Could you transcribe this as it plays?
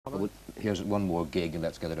Here's one more gig and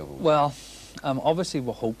let's get it over with. Well, obviously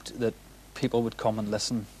we hoped that people would come and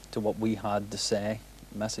listen to what we had to say,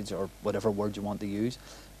 message or whatever word you want to use.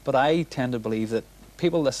 But I tend to believe that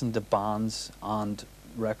people listen to bands and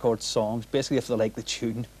record songs basically if they like the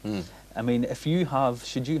tune. I mean,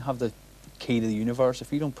 should you have the key to the universe,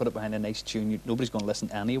 if you don't put it behind a nice tune, nobody's going to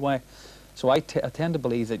listen anyway. So I tend to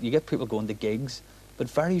believe that you get people going to gigs, but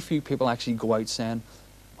very few people actually go out saying,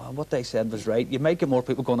 well, what they said was right. You might get more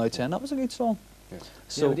people going out saying, that was a good song. Yeah.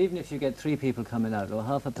 So, but even if you get 3 people coming out or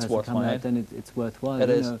half a person coming out, then it's worthwhile. It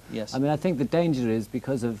is, yes. I mean, I think the danger is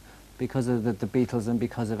because of the Beatles and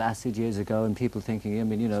because of acid years ago and people thinking, I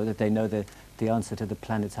mean, you know, that they know the answer to the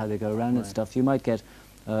planets, how they go around and stuff. You might get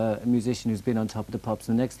a musician who's been on Top of the Pops,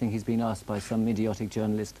 and the next thing he's been asked by some idiotic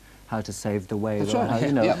journalist how to save the whale. That's or right. how,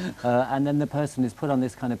 you know, and then the person is put on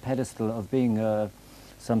this kind of pedestal of being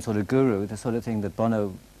some sort of guru, the sort of thing that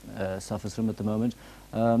Bono suffers from at the moment,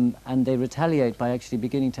 and they retaliate by actually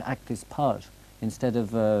beginning to act this part instead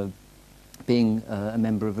of being a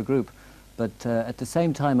member of a group. But at the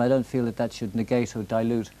same time, I don't feel that that should negate or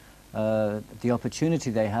dilute the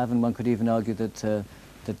opportunity they have, and one could even argue that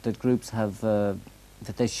that groups have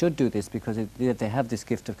that they should do this because they have this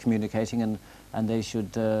gift of communicating, and they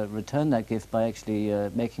should return that gift by actually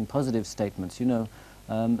making positive statements, you know.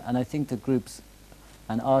 And I think that groups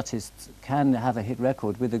and artists can have a hit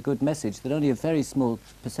record with a good message that only a very small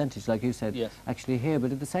percentage, like you said, actually hear.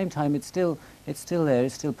 But at the same time, it's still there,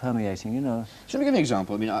 it's still permeating, you know. So let me give you an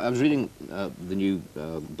example. I mean, I was reading the new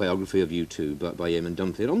biography of U2 by Eamon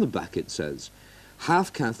Dunphy, and on the back it says,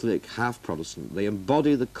 half Catholic, half Protestant, they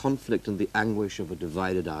embody the conflict and the anguish of a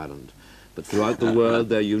divided Ireland. But throughout the world,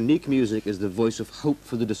 their unique music is the voice of hope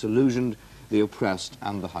for the disillusioned, the oppressed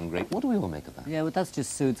and the hungry. What do we all make of that? Yeah, well, that's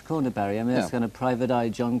just Sood's Corner, Barry. I mean, that's kind of private eye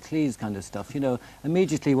John Cleese kind of stuff, you know.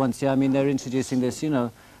 Immediately once, I mean, they're introducing this, you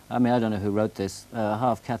know, I mean, I don't know who wrote this,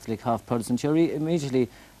 half Catholic, half Protestant. You're immediately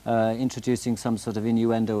introducing some sort of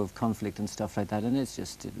innuendo of conflict and stuff like that, and it's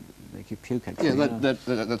just make you puke, actually. Yeah,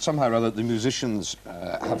 that somehow or other the musicians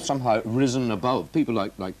have somehow risen above, people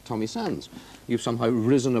like Tommy Sands. You've somehow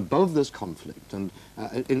risen above this conflict, and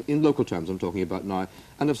in local terms I'm talking about now,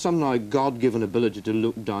 and have somehow God-given ability to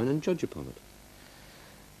look down and judge upon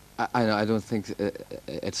it. I don't think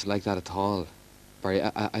it's like that at all, Barry.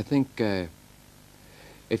 I think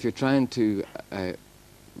if you're trying to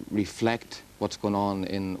reflect what's going on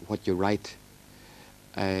in what you write,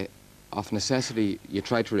 of necessity you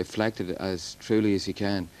try to reflect it as truly as you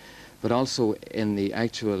can, but also in the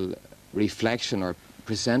actual reflection or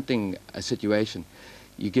presenting a situation,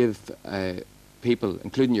 you give people,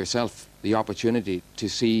 including yourself, the opportunity to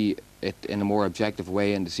see it in a more objective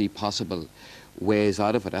way and to see possible ways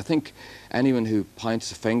out of it. I think anyone who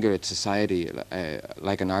points a finger at society,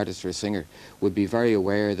 like an artist or a singer, would be very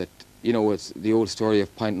aware that, you know, it's the old story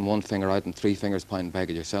of pointing one finger out and 3 fingers pointing back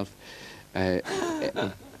at yourself. In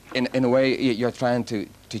a way, you're trying to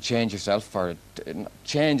change yourself, or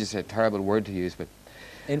change is a terrible word to use, but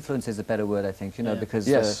influence is a better word, I think, you know, because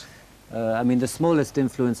I mean, the smallest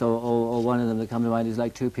influence, or one of them that come to mind, is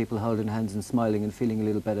like 2 people holding hands and smiling and feeling a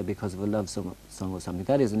little better because of a love song or something.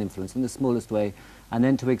 That is an influence in the smallest way. And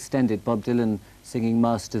then to extend it, Bob Dylan singing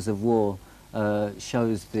Masters of War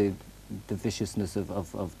shows the viciousness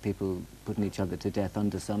of people putting each other to death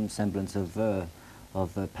under some semblance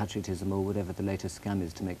of patriotism or whatever the latest scam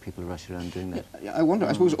is to make people rush around doing that. Yeah, I wonder,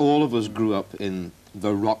 I suppose all of us grew up in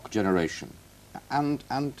the rock generation, and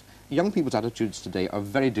young people's attitudes today are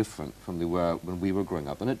very different from they were when we were growing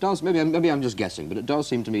up. And it does, maybe I'm just guessing, but it does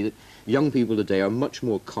seem to me that young people today are much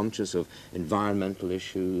more conscious of environmental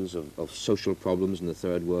issues, of social problems in the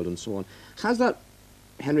third world and so on. Has that,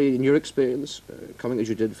 Henry, in your experience, coming as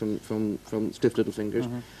you did from Stiff Little Fingers,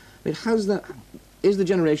 I mean, is the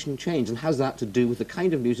generation changed, and has that to do with the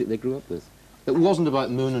kind of music they grew up with? It wasn't about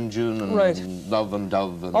Moon and June and Love and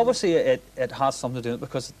Dove and... Obviously it has something to do with it,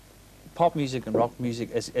 because pop music and rock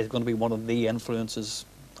music is going to be one of the influences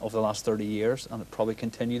of the last 30 years, and it probably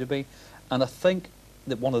continue to be. And I think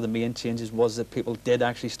that one of the main changes was that people did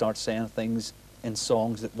actually start saying things in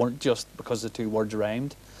songs that weren't just because the 2 words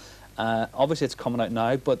rhymed. Obviously it's coming out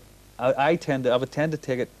now, but I would tend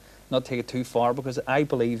to not take it too far, because I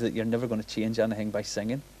believe that you're never going to change anything by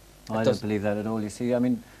singing. I don't believe that at all. You see, I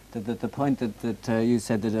mean, the point that you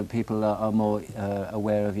said that people are more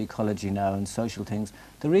aware of ecology now and social things,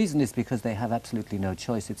 the reason is because they have absolutely no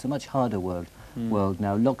choice. It's a much harder world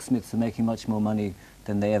now. Locksmiths are making much more money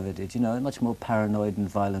than they ever did, you know, a much more paranoid and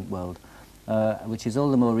violent world, which is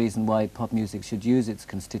all the more reason why pop music should use its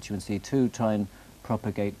constituency to try and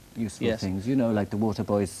propagate useful Yes. things, you know, like the water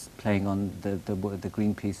boys playing on the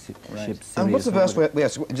Greenpeace Right. ship. And what's the Sirius best way?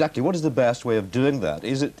 Yes, exactly. What is the best way of doing that?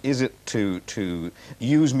 Is it to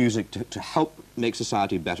use music to help make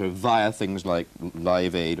society better via things like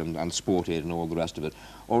Live Aid and Sport Aid and all the rest of it,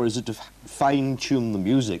 or is it to fine-tune the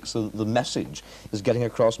music so that the message is getting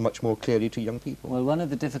across much more clearly to young people? Well, one of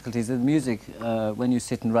the difficulties of music, when you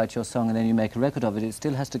sit and write your song and then you make a record of it, it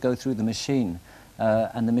still has to go through the machine.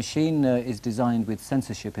 And the machine is designed with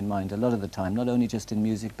censorship in mind a lot of the time, not only just in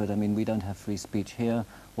music, but I mean, we don't have free speech here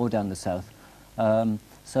or down the south.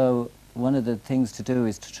 So one of the things to do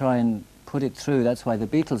is to try and put it through. That's why the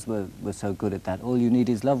Beatles were so good at that. All You Need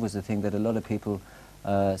Is Love was the thing that a lot of people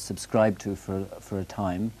subscribed to for a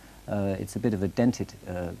time. It's a bit of a dented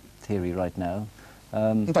theory right now.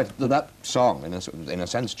 In fact, that song, in a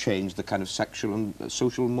sense, changed the kind of sexual and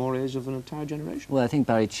social mores of an entire generation. Well, I think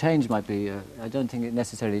Barry Change might be, I don't think it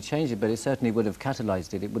necessarily changed it, but it certainly would have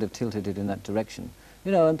catalysed it. It would have tilted it in that direction.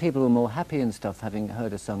 You know, and people were more happy and stuff having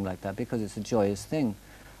heard a song like that because it's a joyous thing.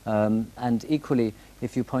 And equally,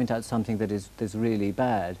 if you point out something that is really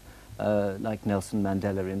bad, like Nelson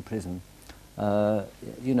Mandela in prison,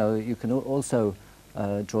 you know, you can also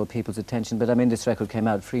draw people's attention. But I mean, this record came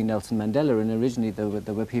out, Free Nelson Mandela, and originally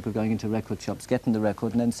there were people going into record shops, getting the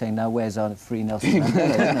record, and then saying, now where's our Free Nelson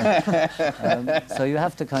Mandela? You know? So you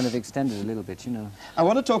have to kind of extend it a little bit, you know. I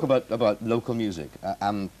want to talk about local music,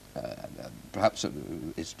 and perhaps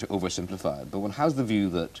it's to oversimplify it, but one has the view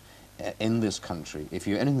that in this country, if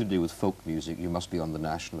you're anything to do with folk music, you must be on the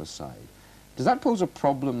nationalist side. Does that pose a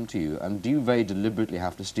problem to you, and do you very deliberately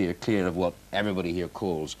have to steer clear of what everybody here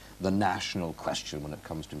calls the national question when it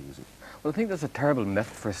comes to music? Well, I think that's a terrible myth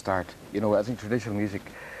for a start. You know, I think traditional music,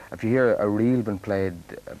 if you hear a reel being played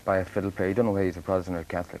by a fiddle player, you don't know whether he's a Protestant or a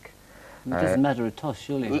Catholic. It doesn't matter a toss,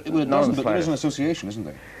 surely. Well, it doesn't, but there is an association, isn't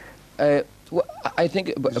there? Well, I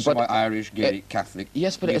think... But Irish, Gaelic, Catholic...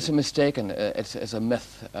 Yes, but it's a mistaken, it's a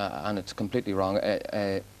myth, and it's completely wrong.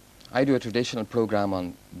 I do a traditional programme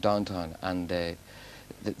on downtown, and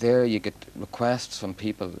there you get requests from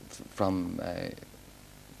people from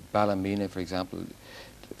Ballymena, for example,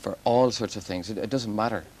 for all sorts of things. It doesn't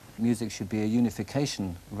matter. Music should be a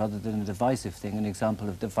unification rather than a divisive thing. An example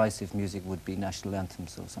of divisive music would be national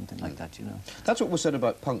anthems or something like that, you know. That's what was said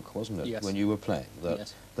about punk, wasn't it, Yes. when you were playing? That,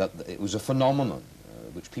 Yes. that it was a phenomenon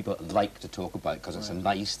which people like to talk about because it's a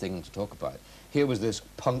nice thing to talk about. Here was this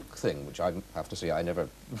punk thing, which I have to say I never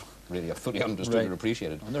really fully understood or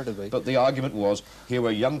appreciated. Nor did we. But the argument was, here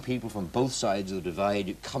were young people from both sides of the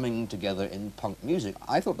divide coming together in punk music.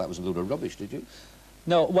 I thought that was a load of rubbish, did you?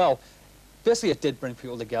 No, well, basically it did bring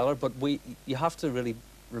people together, but you have to really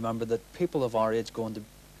remember that people of our age going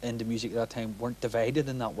into music at that time weren't divided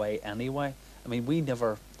in that way anyway. I mean, we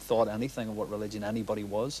never thought anything of what religion anybody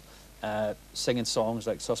was. Singing songs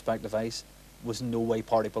like Suspect Device was no way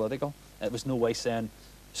party political. It was no way saying,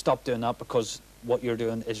 stop doing that because what you're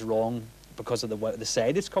doing is wrong because of the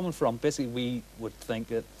side it's coming from. Basically, we would think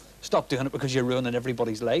that, stop doing it because you're ruining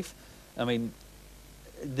everybody's life. I mean,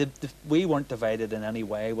 we weren't divided in any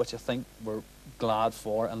way, which I think we're glad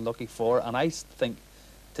for and lucky for. And I think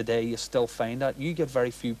today you still find that. You get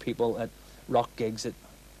very few people at rock gigs that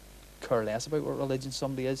care less about what religion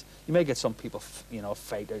somebody is. You may get some people, you know,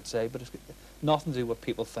 fight outside, but it's nothing to do with what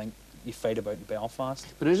people think you fight about in Belfast.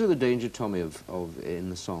 But is there the danger, Tommy, of in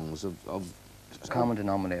the songs, of Common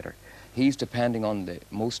denominator. He's depending on the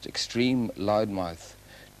most extreme loudmouth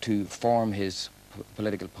to form his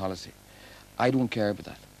political policy. I don't care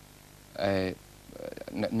about that.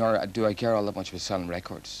 Nor do I care all that much about selling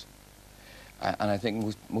records. And I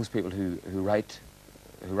think most people who write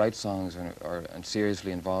songs and are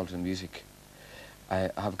seriously involved in music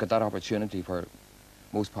have got that opportunity where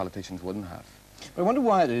most politicians wouldn't have. But I wonder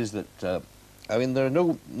why it is that, I mean, there are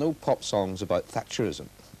no pop songs about Thatcherism.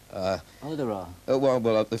 Oh, there are.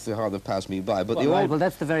 Well, if they are, they've passed me by. But Well,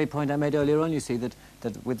 that's the very point I made earlier on, you see, that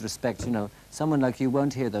with respect, you know, someone like you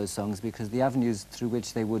won't hear those songs because the avenues through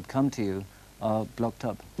which they would come to you are blocked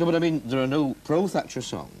up. No, but I mean, there are no pro-Thatcher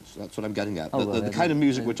songs. That's what I'm getting at. Oh, the kind of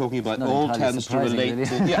music we're talking about not all entirely tends to surprising, relate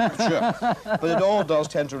really. to... Yeah, sure. But it all does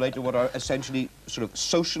tend to relate to what are essentially sort of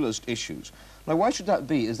socialist issues. Now, why should that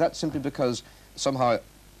be? Is that simply because somehow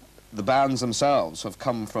the bands themselves have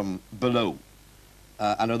come from below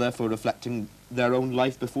and are therefore reflecting their own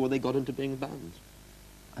life before they got into being bands?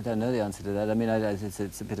 I don't know the answer to that. I mean,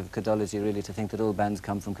 it's a bit of codology, really, to think that all bands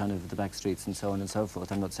come from kind of the back streets and so on and so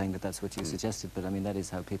forth. I'm not saying that that's what you suggested, but I mean, that is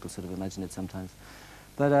how people sort of imagine it sometimes.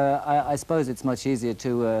 But I suppose it's much easier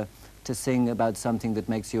to sing about something that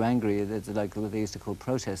makes you angry. It's like what they used to call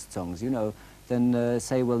protest songs, you know. than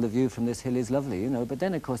say, well, the view from this hill is lovely, you know. But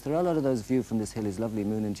then, of course, there are a lot of those view from this hill is lovely,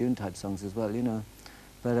 Moon and June type songs as well, you know.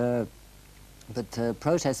 But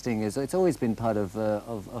protesting it's always been part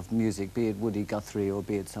of music, be it Woody Guthrie or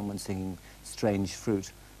be it someone singing Strange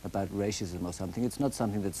Fruit about racism or something. It's not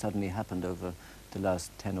something that suddenly happened over the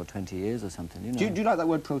last 10 or 20 years or something, you know. Do you like that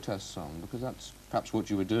word protest song? Because that's perhaps what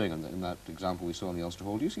you were doing in that example we saw in the Ulster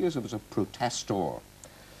Hall. Do you see yourself as a protestor?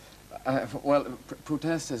 Well,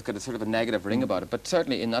 protest has got a sort of a negative ring about it, but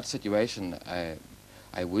certainly in that situation,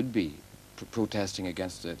 I would be protesting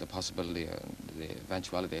against the possibility, the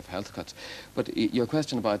eventuality of health cuts. But your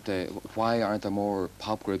question about why aren't there more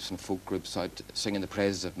pop groups and folk groups out singing the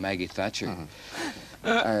praises of Maggie Thatcher?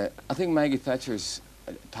 I think Maggie Thatcher's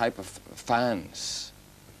type of fans,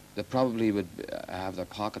 they probably would have their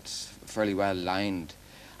pockets fairly well lined,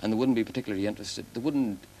 and they wouldn't be particularly interested. They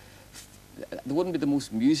wouldn't be the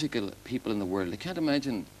most musical people in the world. I can't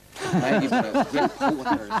imagine Maggie being a great poet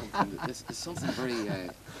or something. There's something very...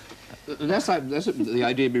 That's the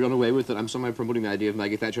idea be run away with it. I'm somehow promoting the idea of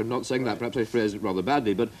Maggie Thatcher. I'm not saying that, perhaps I phrased it rather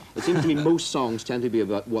badly, but it seems to me most songs tend to be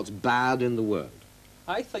about what's bad in the world.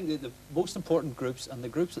 I think that the most important groups, and the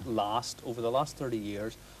groups that last over the last 30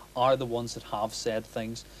 years, are the ones that have said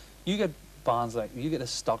things. You get bands like, you get a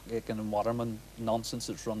Stock Aitken and Waterman nonsense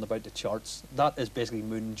that's run about the charts. That is basically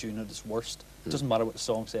Moon and June at its worst. It doesn't matter what the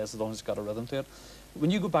song says as long as it's got a rhythm to it.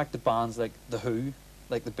 When you go back to bands like The Who,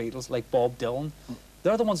 like the Beatles, like Bob Dylan,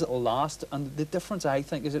 they're the ones that will last, and the difference, I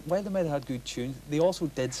think, is that while they might have had good tunes, they also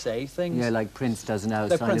did say things. Yeah, like Prince does now,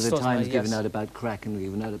 Like Sign Prince of the does Times, now, given yes. out about crack and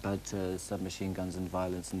given out about submachine guns and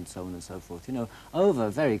violence and so on and so forth, you know,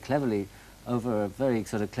 very cleverly, over a very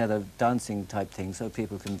sort of clever dancing type thing, so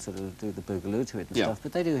people can sort of do the boogaloo to it and stuff,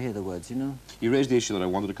 but they do hear the words, you know. You raised the issue that I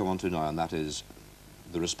wanted to come on to now, and that is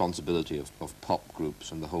the responsibility of pop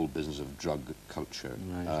groups and the whole business of drug culture.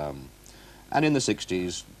 Right. And in the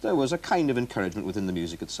 60s, there was a kind of encouragement within the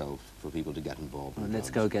music itself for people to get involved. Well, in let's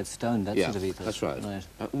drugs. go get stoned, that's sort of ethos. That's right.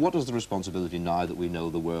 What is the responsibility now that we know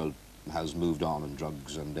the world has moved on and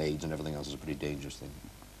drugs and AIDS and everything else is a pretty dangerous thing?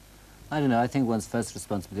 I don't know, I think one's first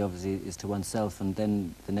responsibility obviously is to oneself, and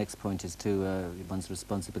then the next point is to, one's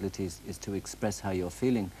responsibility is to express how you're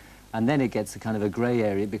feeling. And then it gets a kind of a grey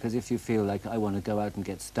area, because if you feel like I want to go out and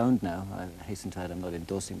get stoned now, I hasten to add I'm not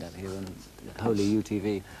endorsing that here on Holy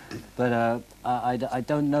UTV, but I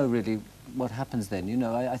don't know really what happens then, you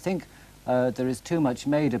know. I think there is too much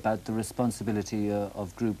made about the responsibility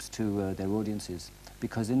of groups to their audiences,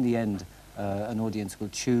 because in the end an audience will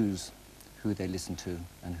choose who they listen to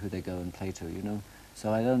and who they go and play to, you know.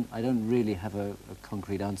 So I don't really have a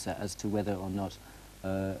concrete answer as to whether or not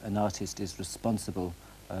an artist is responsible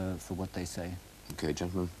for what they say. Okay,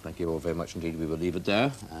 gentlemen, thank you all very much indeed. We will leave it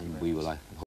there, and we will...